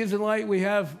light as he is in the light, we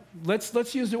have,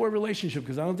 let's use the word relationship,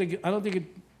 because I don't think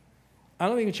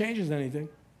it changes anything.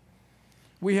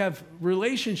 We have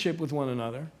relationship with one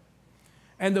another.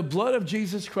 And the blood of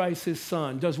Jesus Christ, his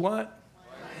son, does what?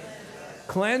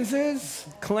 Cleanses.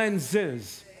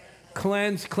 Cleanse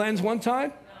one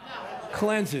time? No.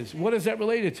 Cleanses. What is that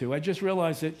related to? I just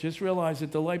realized it.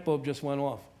 The light bulb just went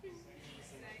off.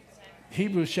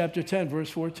 Hebrews chapter 10, verse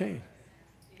 14.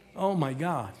 Oh my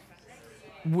God.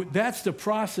 That's the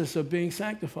process of being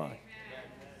sanctified.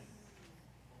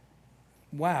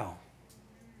 Wow.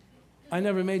 I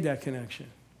never made that connection.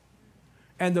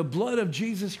 And the blood of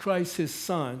Jesus Christ, his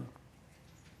son,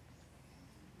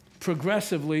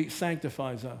 progressively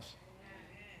sanctifies us.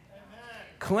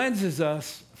 Cleanses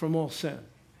us from all sin.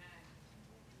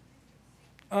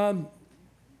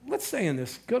 Let's stay in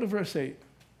this. Go to verse 8.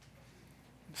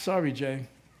 Sorry, Jay.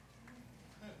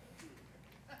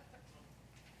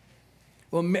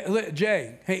 Well,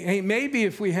 Jay, hey, maybe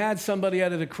if we had somebody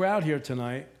out of the crowd here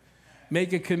tonight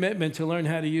make a commitment to learn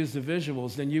how to use the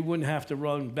visuals, then you wouldn't have to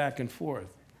run back and forth.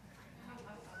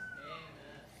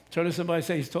 Turn to somebody and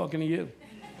say, he's talking to you.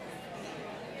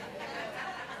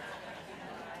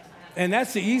 And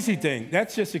that's the easy thing.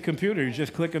 That's just a computer. You're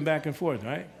just clicking back and forth,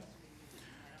 right?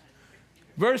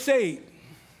 Verse 8.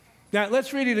 Now,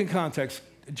 let's read it in context.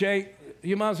 Jay,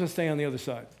 you might as well stay on the other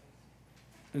side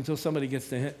until somebody gets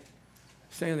the hint.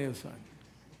 Stay on the other side.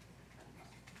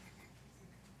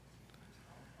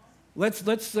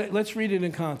 Let's read it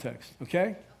in context,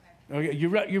 okay? Okay.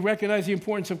 You recognize the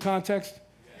importance of context?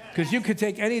 Because you could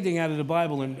take anything out of the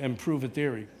Bible and prove a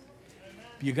theory.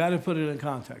 You got to put it in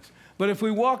context. But if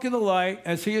we walk in the light,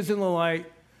 as he is in the light,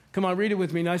 come on, read it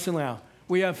with me nice and loud.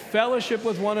 we have fellowship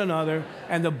with one another,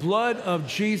 and the blood of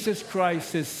Jesus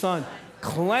Christ, his Son,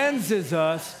 cleanses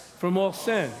us from all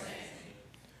sin.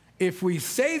 If we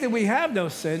say that we have no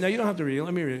sin, now you don't have to read it,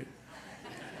 let me read it.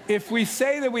 If we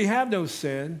say that we have no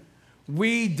sin,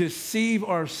 we deceive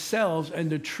ourselves and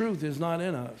the truth is not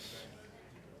in us.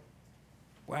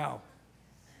 Wow.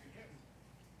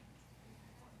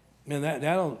 Man,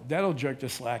 that'll jerk the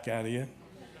slack out of you.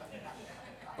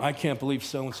 I can't believe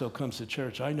so-and-so comes to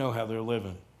church. I know how they're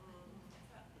living.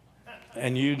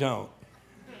 And you don't.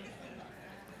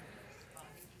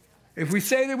 If we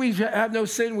say that we have no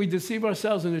sin, we deceive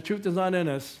ourselves and the truth is not in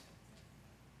us.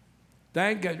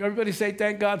 Thank God. Everybody say,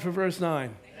 thank God for verse 9.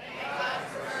 Thank God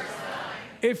for verse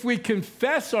 9. If we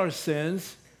confess our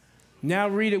sins, now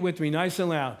read it with me nice and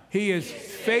loud. He is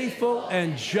faithful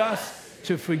and just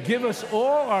to forgive us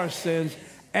all our sins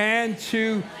and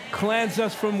to cleanse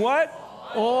us from what?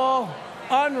 All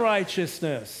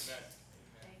unrighteousness.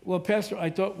 Well, Pastor, I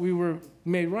thought we were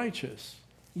made righteous.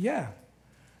 Yeah.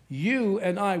 You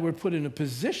and I were put in a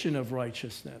position of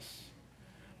righteousness.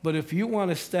 But if you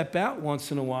want to step out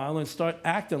once in a while and start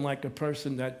acting like a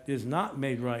person that is not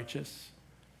made righteous,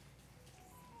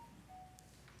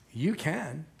 you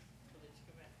can.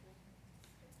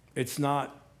 It's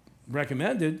not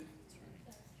recommended,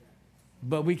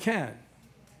 but we can.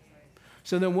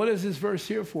 So then what is this verse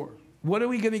here for? What are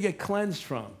we going to get cleansed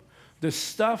from? The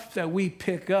stuff that we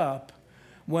pick up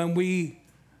when we,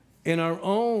 in our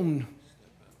own,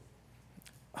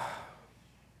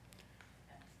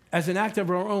 as an act of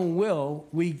our own will,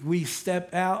 we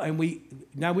step out and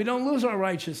now we don't lose our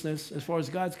righteousness as far as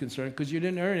God's concerned because you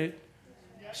didn't earn it,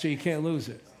 so you can't lose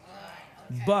it.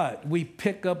 But we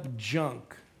pick up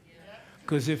junk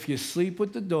because if you sleep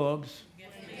with the dogs,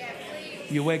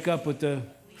 you wake up with the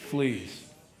fleas.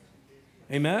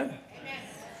 Amen?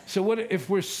 So what if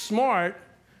we're smart,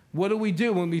 what do we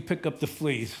do when we pick up the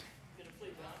fleas?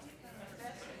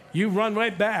 You run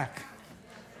right back.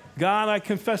 God, I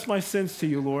confess my sins to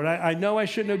you, Lord. I know I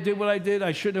shouldn't have did what I did.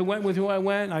 I shouldn't have went with who I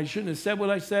went. I shouldn't have said what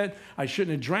I said. I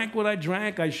shouldn't have drank what I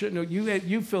drank. I shouldn't have,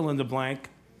 you fill in the blank.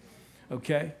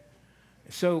 Okay?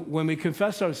 So when we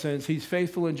confess our sins, he's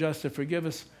faithful and just to forgive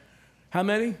us. How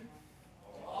many?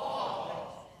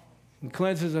 All. And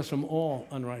cleanses us from all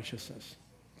unrighteousness.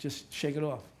 Just shake it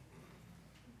off.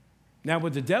 Now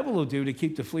what the devil will do to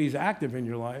keep the fleas active in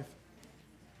your life,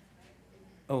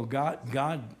 oh, God,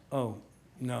 oh,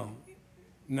 no,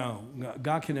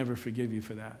 God can never forgive you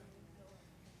for that.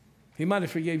 He might have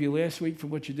forgave you last week for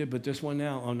what you did, but this one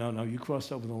now, oh, no, you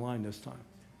crossed over the line this time.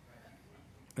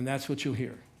 And that's what you'll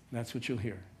hear. That's what you'll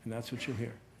hear. And that's what you'll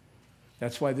hear.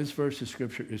 That's why this verse of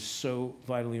Scripture is so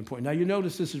vitally important. Now, you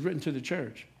notice this is written to the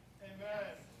church. Amen.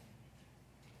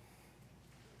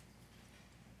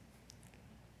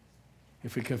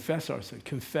 If we confess our sin,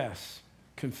 confess.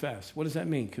 What does that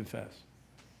mean, confess?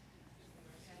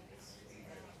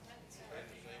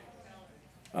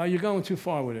 You're going too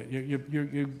far with it.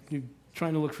 You're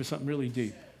trying to look for something really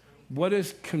deep. What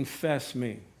does confess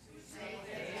mean?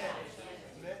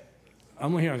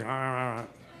 I'm hearing.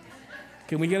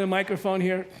 Can we get a microphone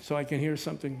here so I can hear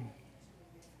something?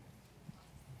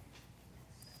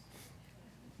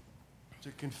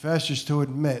 To confess is to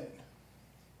admit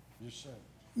your sin.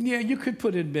 Yeah, you could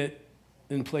put admit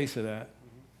in place of that.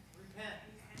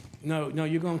 Repent. No,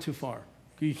 you're going too far.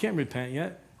 You can't repent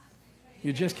yet.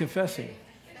 You're just confessing.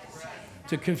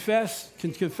 To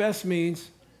confess means,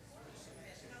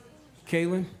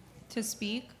 Kaylin? To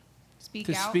speak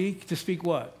to out. To speak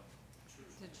what?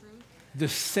 The truth. The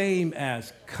same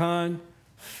as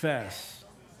confess.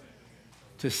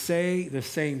 To say the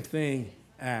same thing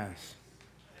as.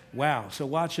 Wow, so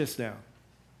watch this now.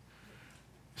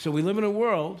 So we live in a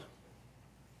world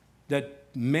that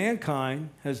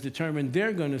mankind has determined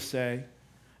they're going to say,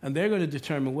 and they're going to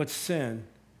determine what's sin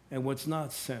and what's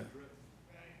not sin.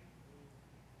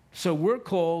 So we're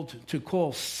called to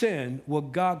call sin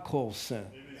what God calls sin.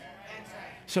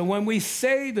 So when we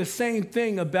say the same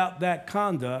thing about that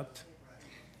conduct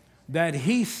that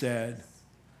he said,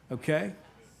 okay,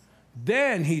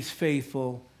 then he's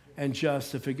faithful and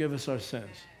just to forgive us our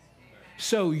sins.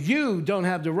 So you don't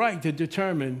have the right to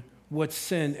determine what's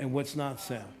sin and what's not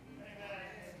sin.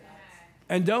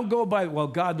 And don't go by, well,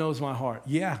 God knows my heart.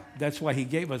 Yeah, that's why he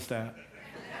gave us that.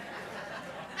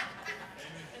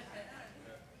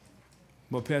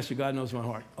 Well, Pastor, God knows my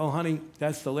heart. Oh, honey,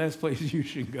 that's the last place you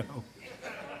should go.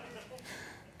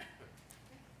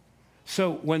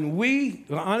 So when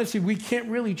honestly, we can't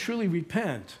really truly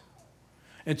repent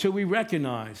until we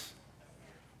recognize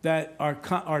that our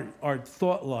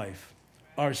thought life,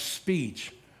 our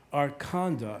speech, our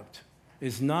conduct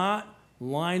is not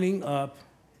lining up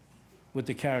with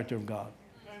the character of God.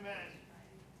 Amen.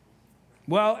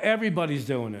 Well, everybody's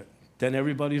doing it. Then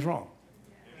everybody's wrong.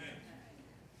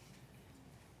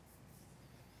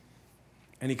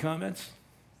 Any comments?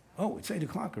 Oh, it's 8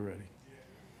 o'clock already.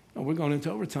 Oh, we're going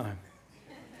into overtime.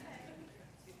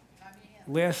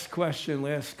 Last question,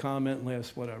 last comment,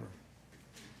 last whatever.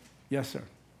 Yes, sir.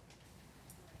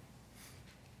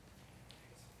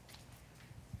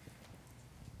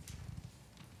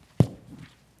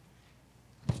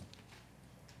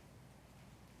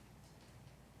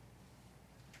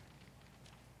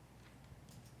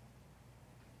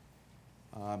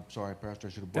 I'm sorry, Pastor,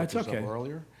 I should have brought That's this okay. up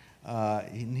earlier.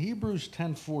 In Hebrews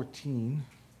 10:14,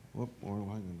 hang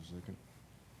on a second.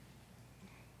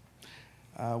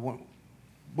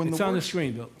 It's on the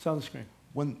screen, Bill. It's on the screen.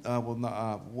 When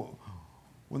the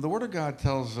Word of God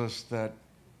tells us that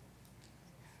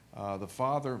the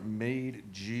Father made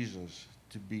Jesus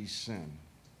to be sin,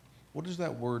 what does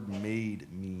that word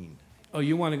 "made" mean? Oh,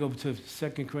 you want to go to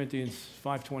 2 Corinthians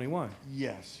 5:21?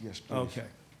 Yes, please. Okay.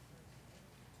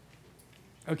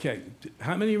 Okay,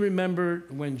 how many remember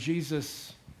when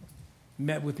Jesus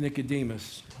met with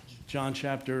Nicodemus, John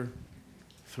chapter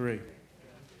 3?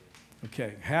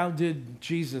 Okay, how did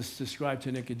Jesus describe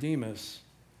to Nicodemus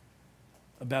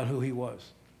about who he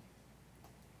was?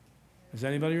 Does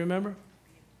anybody remember?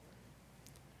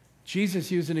 Jesus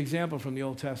used an example from the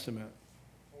Old Testament.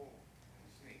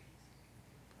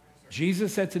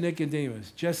 Jesus said to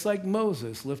Nicodemus, just like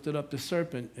Moses lifted up the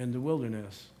serpent in the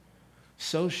wilderness,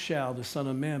 so shall the Son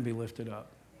of Man be lifted up.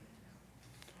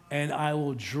 And I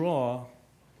will draw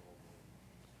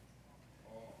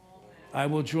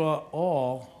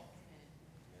all.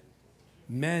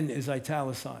 Men is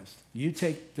italicized. You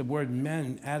take the word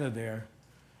men out of there,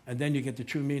 and then you get the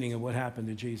true meaning of what happened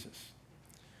to Jesus.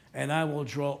 And I will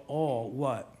draw all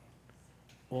what?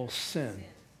 All sin.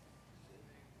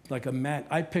 Like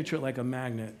I picture it like a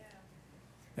magnet.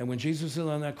 And when Jesus was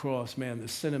on that cross, man, the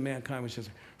sin of mankind was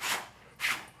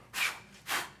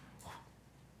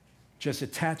just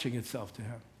attaching itself to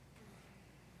him.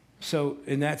 So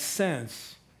in that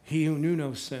sense, he who knew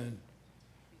no sin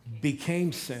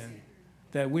became sin,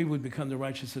 that we would become the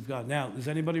righteousness of God. Now, does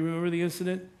anybody remember the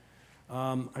incident?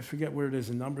 I forget where it is,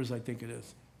 in Numbers I think it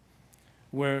is,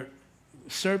 where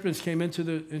serpents came into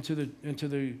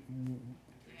the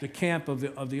camp of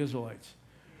the Israelites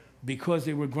because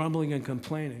they were grumbling and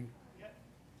complaining.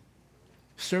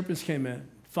 Serpents came in,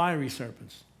 fiery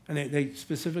serpents. And they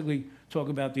specifically talk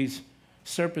about these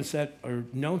serpents that are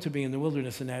known to be in the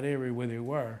wilderness in that area where they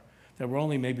were, that were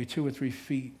only maybe 2 or 3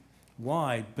 feet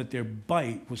wide, but their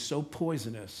bite was so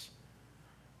poisonous.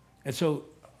 And so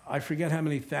I forget how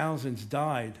many thousands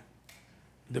died.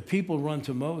 The people run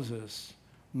to Moses.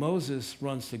 Moses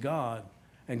runs to God.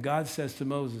 And God says to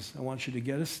Moses, I want you to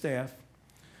get a staff.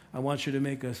 I want you to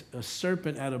make a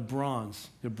serpent out of bronze.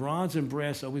 The bronze and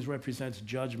brass always represents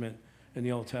judgment in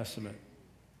the Old Testament.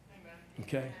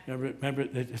 Okay? Remember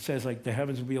it says like the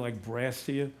heavens will be like brass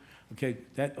to you? Okay?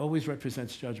 That always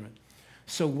represents judgment.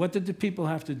 So what did the people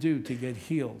have to do to get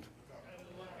healed?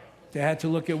 They had to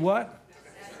look at what?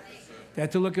 They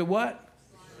had to look at what?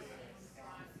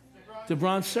 The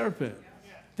bronze serpent.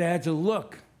 They had to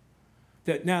look.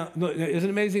 Now, isn't it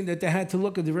amazing that they had to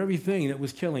look at the very thing that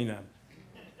was killing them?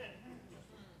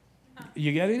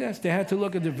 You getting this? They had to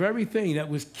look at the very thing that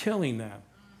was killing them.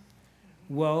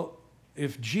 Well,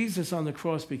 if Jesus on the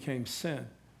cross became sin,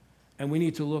 and we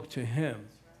need to look to him,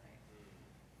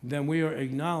 then we are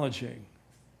acknowledging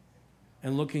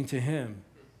and looking to him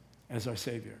as our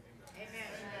Savior. Amen.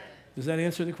 Does that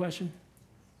answer the question?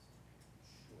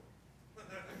 I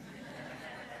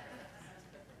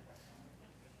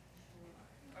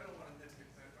don't want to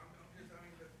nitpick that. I'm just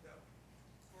having that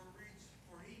for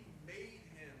he made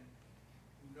him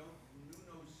who knew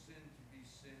no sin to be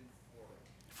sin for us.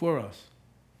 For us.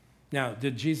 Now,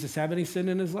 did Jesus have any sin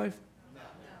in his life? No.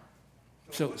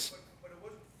 So, but it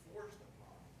wasn't forced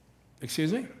upon.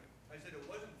 Excuse me? I said it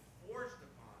wasn't forced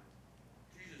upon.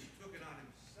 Jesus took it on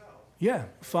himself. Yeah.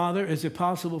 Father, is it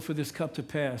possible for this cup to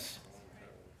pass?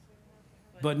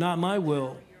 But not my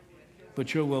will,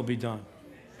 but your will be done. So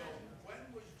when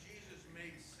was Jesus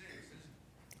made sin?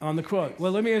 On the cross.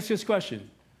 Well, let me ask you this question.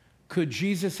 Could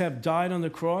Jesus have died on the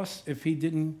cross if he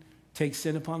didn't take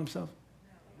sin upon himself?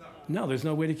 No, there's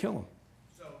no way to kill him.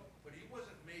 So, but he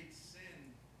wasn't made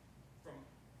sin from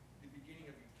the beginning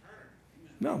of eternity. He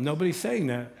was No, nobody's saying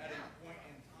that. at a point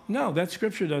in time. No, that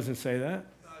scripture doesn't say that.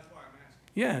 No, that's why I'm asking.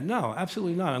 Yeah, no,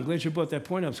 absolutely not. I'm glad you brought that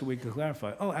point up so we can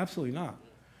clarify. Oh, absolutely not.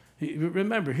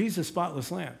 Remember, he's a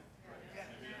spotless lamb.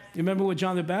 You remember what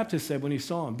John the Baptist said when he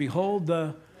saw him? Behold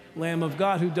the Lamb of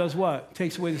God who does what?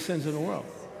 Takes away the sins of the world.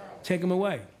 Take them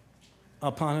away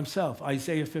upon himself.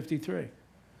 Isaiah 53.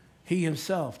 He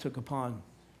himself took upon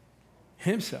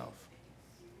himself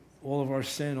all of our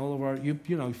sin, all of our, you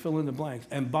know, fill in the blanks.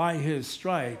 And by his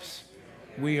stripes,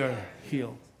 we are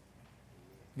healed.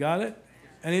 Got it?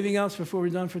 Anything else before we're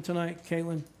done for tonight,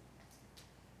 Caitlin?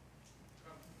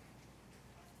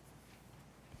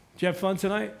 Did you have fun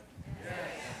tonight?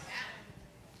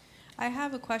 I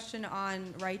have a question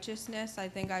on righteousness. I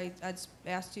think I'd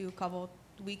asked you a couple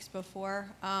weeks before.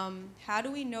 How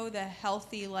do we know the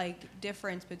healthy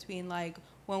difference between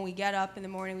when we get up in the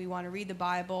morning we want to read the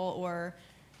Bible, or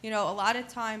a lot of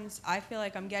times I feel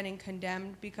like I'm getting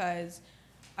condemned because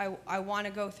I want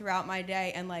to go throughout my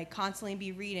day and constantly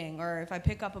be reading, or if I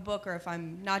pick up a book or if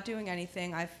I'm not doing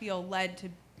anything, I feel led to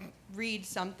read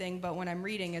something, but when I'm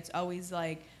reading it's always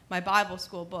my Bible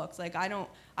school books. I don't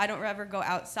ever go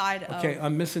outside of. Okay,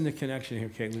 I'm missing the connection here,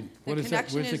 Caitlin. What is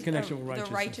that? Where's the connection with righteousness?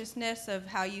 The righteousness of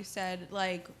how you said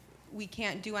we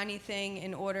can't do anything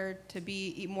in order to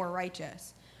be more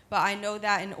righteous. But I know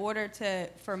that in order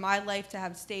for my life to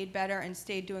have stayed better and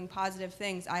stayed doing positive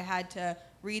things, I had to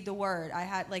read the Word. I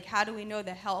had how do we know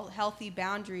the healthy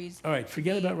boundaries? All right,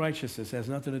 forget about righteousness. It has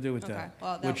nothing to do with that.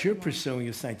 Well, what you're pursuing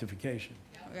is sanctification.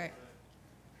 Right.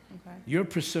 Okay. You're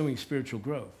pursuing spiritual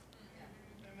growth.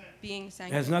 Being It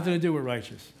sanctified. has nothing to do with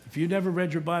righteous. If you never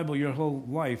read your Bible your whole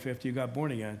life after you got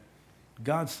born again,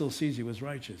 God still sees you as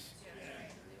righteous.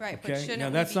 Right, but Okay? shouldn't Now,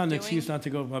 we that's be not an doing- excuse not to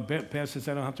go, my pastor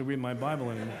said I don't have to read my Bible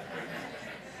anymore.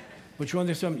 But you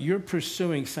understand, you're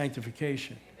pursuing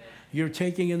sanctification. You're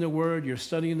taking in the Word, you're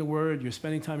studying the Word, you're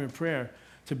spending time in prayer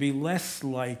to be less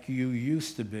like you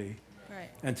used to be, Right.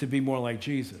 and to be more like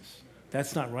Jesus.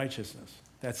 That's not righteousness.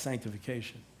 That's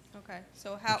sanctification. Okay.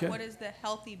 So Okay. what is the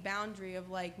healthy boundary of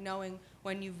knowing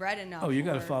when you've read enough? Oh, you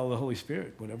got to or- follow the Holy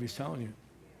Spirit, whatever He's telling you.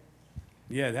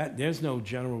 Yeah, there's no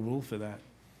general rule for that.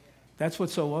 That's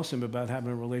what's so awesome about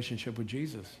having a relationship with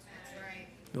Jesus. That's right.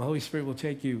 The Holy Spirit will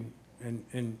take you and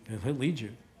He'll lead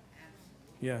you.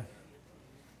 Yeah.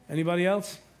 Anybody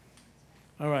else?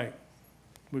 All right.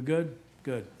 We're good?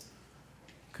 Good.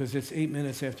 Because it's 8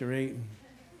 minutes after 8, and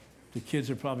the kids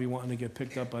are probably wanting to get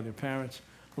picked up by their parents.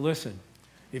 But listen,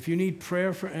 if you need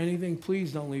prayer for anything,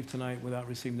 please don't leave tonight without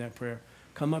receiving that prayer.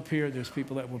 Come up here. There's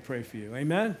people that will pray for you.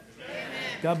 Amen? Amen.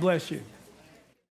 God bless you.